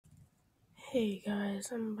Hey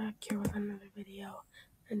guys, I'm back here with another video,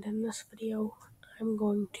 and in this video, I'm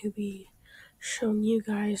going to be showing you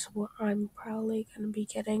guys what I'm probably going to be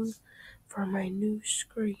getting for my new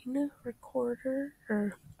screen recorder,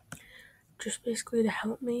 or just basically to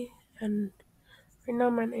help me. And right now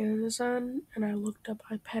I'm on Amazon, and I looked up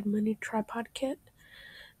iPad mini tripod kit,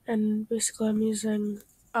 and basically I'm using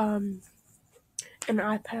an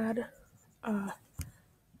iPad.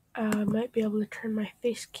 I might be able to turn my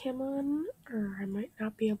face cam on, or I might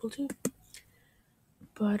not be able to,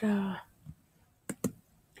 but yeah,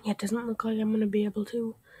 it doesn't look like I'm gonna be able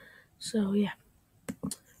to. So yeah,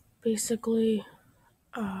 basically,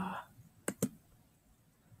 on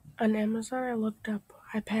Amazon I looked up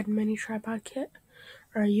iPad mini tripod kit,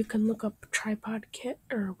 or you can look up tripod kit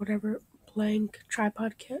or whatever, blank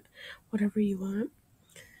tripod kit, whatever you want.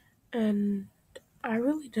 And I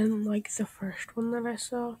really didn't like the first one that I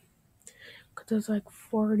saw, because it was like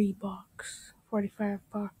 $40, $45.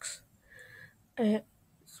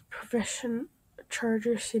 It's profession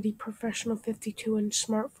charger city professional 52-inch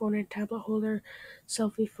smartphone and tablet holder,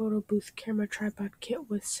 selfie photo booth camera tripod kit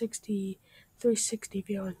with 360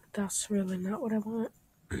 viewing. That's really not what I want.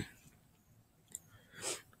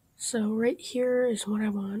 So right here is what I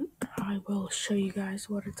want. I will show you guys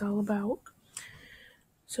what it's all about.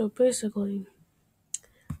 So basically,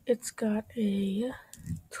 it's got a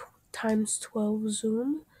times 12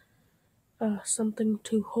 zoom, something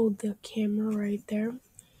to hold the camera right there,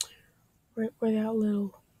 right where that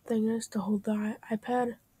little thing is to hold the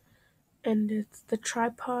iPad. And the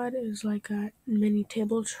tripod is like a mini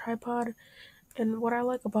table tripod, and what I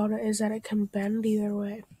like about it is that it can bend either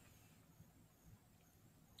way.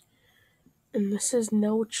 And this is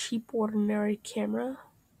no cheap ordinary camera.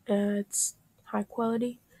 It's high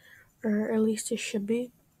quality, or at least it should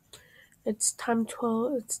be. It's times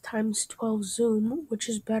 12 zoom, which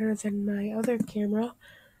is better than my other camera,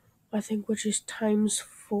 I think, which is times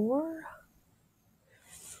 4.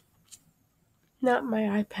 Not my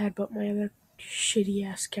iPad, but my other shitty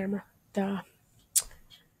ass camera.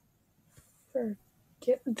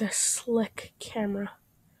 Forget the slick camera.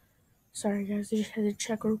 Sorry guys, I just had to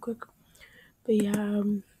check real quick. But yeah,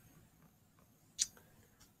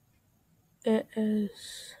 it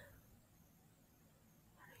is.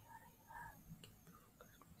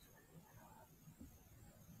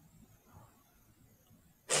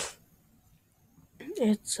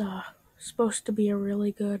 It's supposed to be a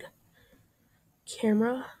really good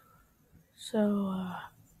camera. So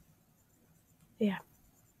yeah,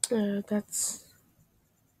 that's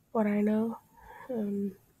what I know.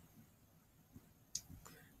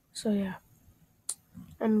 So yeah,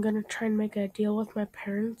 I'm gonna try and make a deal with my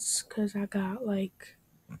parents, because I got like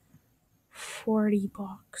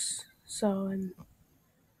 $40. So, and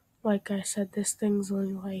like I said, this thing's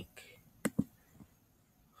only like,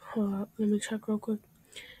 hold up, let me check real quick.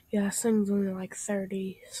 Yeah, this thing's only like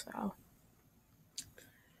 30, so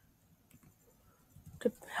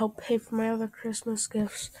to help pay for my other Christmas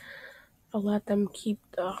gifts, I'll let them keep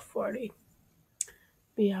the 40.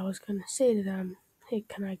 But yeah, I was gonna say to them, hey,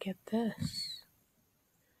 can I get this?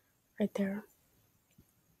 Right there.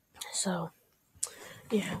 So,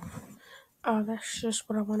 yeah. That's just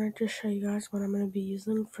what I wanted to show you guys, what I'm gonna be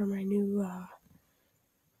using for my new,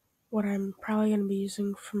 what I'm probably gonna be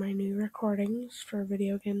using for my new recordings for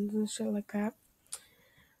video games and shit like that.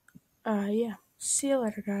 Yeah. See you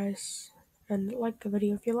later, guys. And like the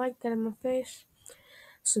video if you liked it in the face.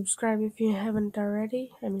 Subscribe if you haven't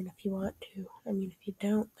already. I mean, if you want to. I mean, if you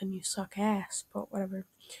don't, then you suck ass, but whatever.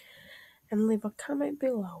 And leave a comment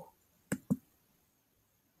below.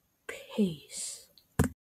 Peace.